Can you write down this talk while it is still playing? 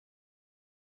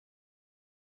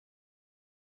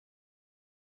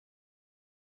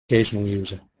occasional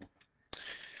user.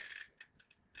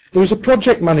 There is a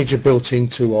project manager built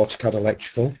into AutoCAD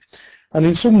Electrical, and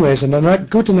in some ways a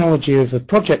good analogy of a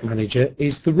project manager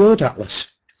is the road atlas.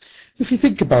 If you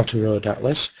think about a road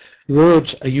atlas,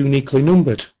 roads are uniquely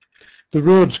numbered. The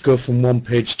roads go from one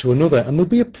page to another, and there'll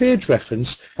be a page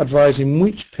reference advising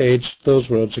which page those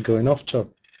roads are going off to.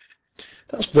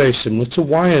 That's very similar to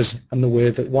wires and the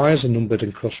way that wires are numbered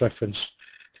and cross-referenced.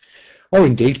 Or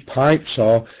indeed pipes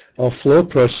or flow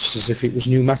processes if it was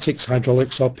pneumatics,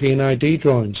 hydraulics or P&ID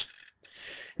drawings.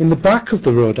 In the back of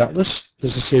the road atlas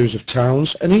there's a series of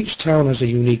towns, and each town has a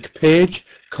unique page,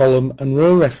 column and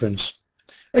row reference.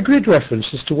 A grid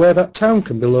reference as to where that town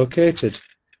can be located.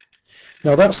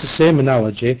 Now that's the same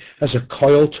analogy as a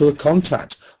coil to a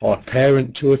contact, or a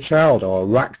parent to a child, or a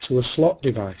rack to a slot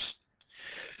device.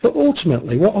 But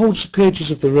ultimately what holds the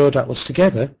pages of the road atlas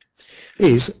together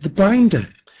is the binder.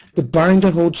 The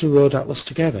binder holds the road atlas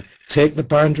together. Take the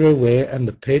binder away and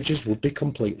the pages would be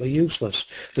completely useless.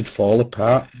 They'd fall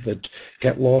apart, they'd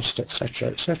get lost, etc.,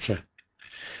 etc.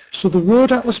 So the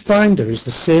road atlas binder is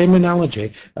the same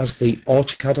analogy as the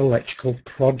AutoCAD Electrical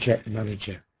Project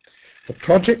Manager. The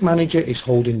project manager is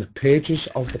holding the pages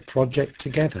of the project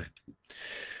together.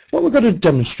 What we're going to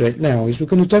demonstrate now is we're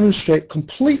going to demonstrate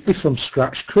completely from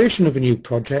scratch creation of a new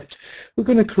project. We're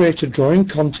going to create a drawing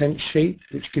content sheet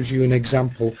which gives you an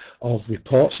example of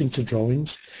reports into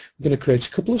drawings. We're going to create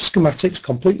a couple of schematics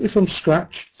completely from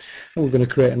scratch, and we're going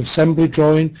to create an assembly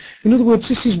drawing. In other words,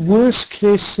 this is worst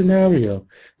case scenario,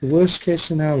 the worst case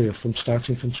scenario from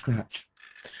starting from scratch.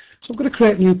 So I'm going to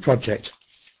create a new project.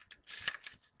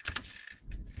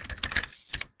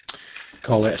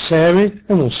 Call it a series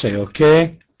and we'll say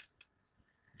OK.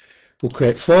 We'll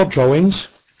create 4 drawings,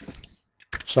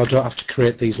 so I don't have to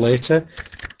create these later.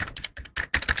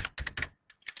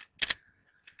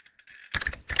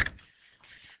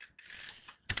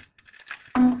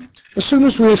 As soon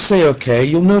as we say OK,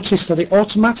 you'll notice that it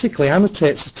automatically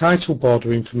annotates the title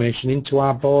border information into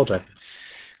our border.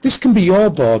 This can be your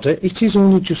border, it is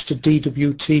only just a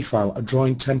DWT file, a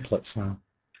drawing template file.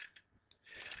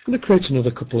 I'm going to create another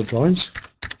couple of drawings.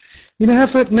 You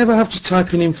never have to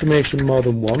type in information more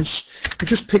than once, you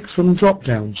just pick from drop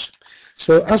downs.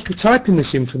 So as we type in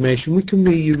this information we can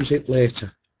reuse it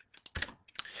later.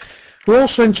 We're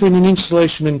also entering an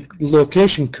installation and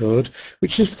location code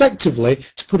which effectively,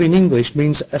 to put in English,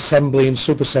 means assembly and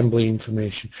sub-assembly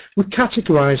information. We're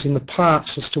categorising the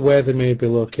parts as to where they may be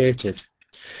located.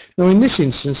 Now in this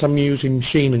instance I'm using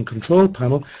machine and control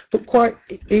panel, but quite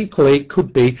equally it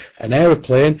could be an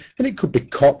aeroplane and it could be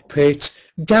cockpit,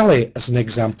 galley as an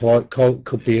example, or it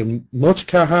could be a motor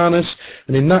car harness,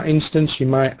 and in that instance you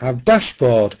might have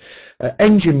dashboard,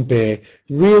 engine bay,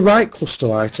 rear right cluster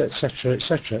light, etc.,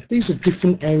 etc. These are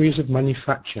different areas of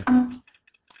manufacture.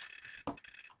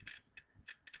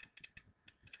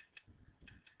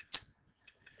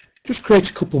 Just create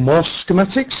a couple more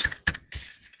schematics.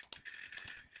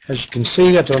 As you can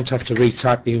see, I don't have to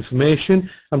retype the information,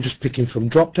 I'm just picking from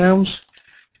drop downs.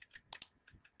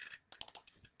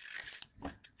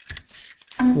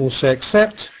 We'll say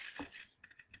accept,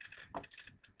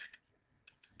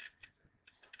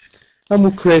 and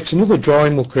we'll create another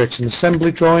drawing. We'll create an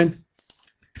assembly drawing,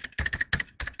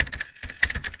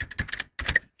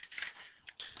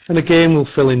 and again we'll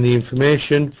fill in the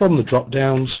information from the drop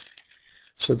downs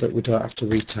so that we don't have to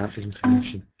retype the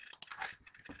information.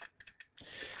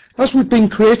 As we've been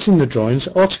creating the drawings,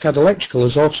 AutoCAD Electrical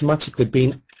has automatically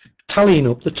been tallying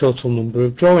up the total number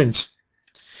of drawings.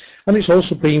 And it's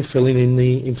also been filling in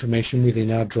the information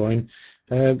within our drawing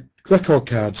record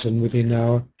cards and within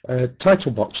our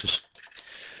title boxes.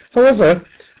 However,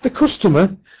 the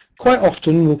customer quite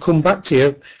often will come back to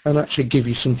you and actually give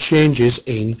you some changes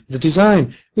in the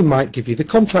design. He might give you the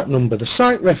contract number, the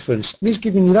site reference, and he's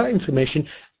giving you that information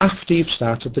after you've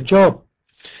started the job.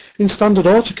 In standard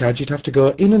AutoCAD you'd have to go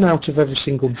in and out of every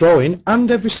single drawing and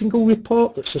every single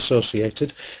report that's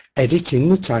associated, editing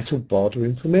the title border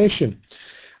information.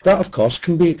 That of course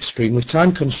can be extremely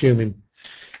time consuming.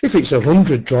 If it's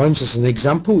 100 drawings as an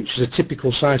example, which is a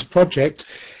typical size project,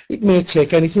 it may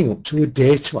take anything up to a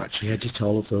day to actually edit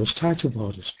all of those title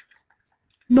borders.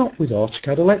 Not with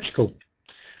AutoCAD Electrical.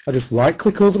 I just right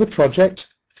click over the project,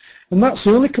 and that's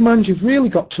the only command you've really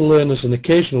got to learn as an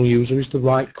occasional user is the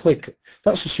right click.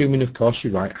 That's assuming of course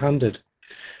you're right-handed.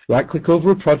 Right click over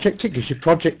a project, it gives you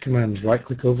project commands. Right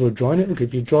click over a drawing, it will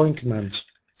give you drawing commands.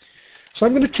 So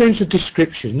I'm going to change the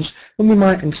descriptions, and we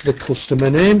might enter the customer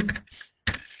name,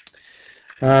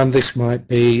 and this might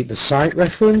be the site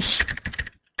reference,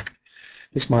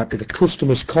 this might be the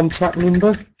customer's contract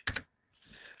number,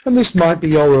 and this might be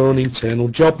your own internal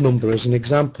job number as an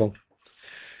example.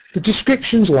 The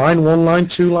descriptions line 1, line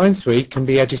 2, line 3 can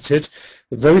be edited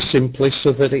very simply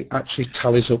so that it actually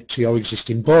tallies up to your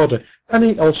existing border, and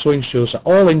it also ensures that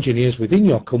all engineers within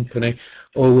your company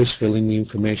always fill in the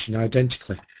information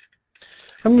identically.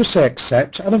 I'm going to say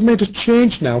accept, and I've made a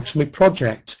change now to my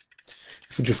project.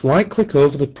 If I just right click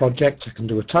over the project, I can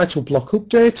do a title block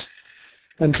update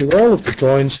and do all of the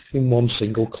drawings in one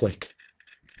single click.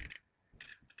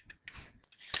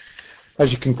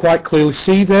 As you can quite clearly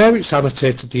see there, it's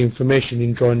annotated the information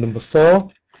in drawing number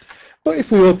 4. But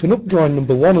if we open up drawing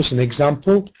number 1 as an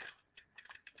example,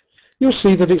 you'll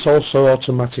see that it's also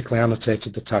automatically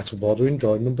annotated the title border in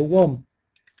drawing number 1.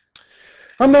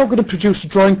 I'm now going to produce a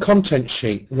drawing content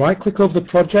sheet. Right click over the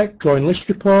project, drawing list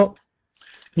report,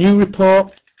 new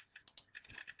report,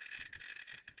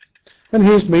 and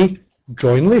here's me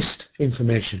drawing list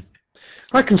information.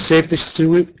 I can save this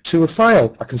to a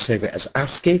file. I can save it as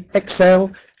ASCII,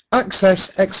 Excel, Access,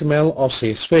 XML or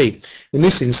CSV. In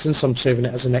this instance I'm saving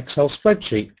it as an Excel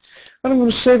spreadsheet, and I'm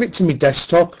going to save it to my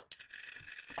desktop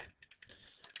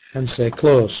and say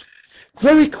close.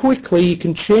 Very quickly you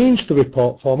can change the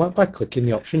report format by clicking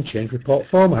the option Change Report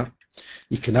Format.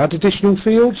 You can add additional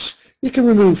fields, you can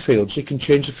remove fields, you can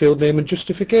change the field name and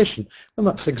justification, and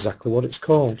that's exactly what it's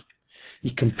called.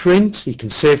 You can print, you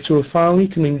can save to a file, you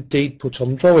can indeed put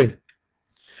on drawing.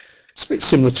 It's a bit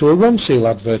similar to a ROM seal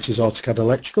advert is AutoCAD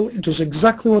Electrical. It does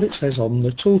exactly what it says on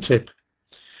the tooltip.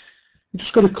 You've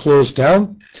just got to close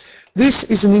down. This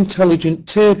is an intelligent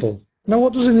table. Now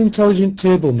what does an intelligent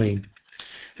table mean?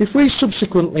 If we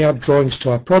subsequently add drawings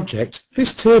to our project,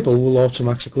 this table will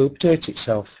automatically update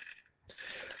itself.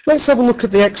 Let's have a look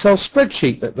at the Excel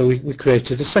spreadsheet that we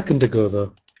created a second ago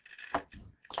though,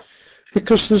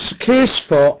 because there's a case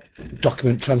for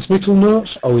document transmittal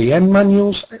notes, OEM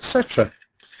manuals, etc.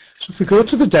 So if we go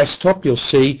to the desktop, you'll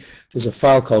see there's a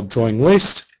file called Drawing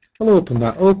List. I'll open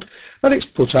that up, and it's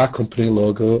put our company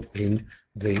logo in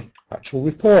the actual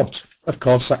report. Of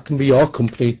course, that can be your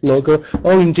company logo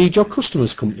or indeed your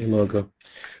customer's company logo.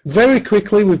 Very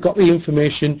quickly, we've got the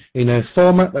information in a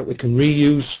format that we can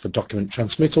reuse for document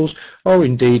transmittals or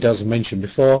indeed, as I mentioned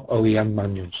before, OEM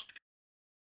manuals.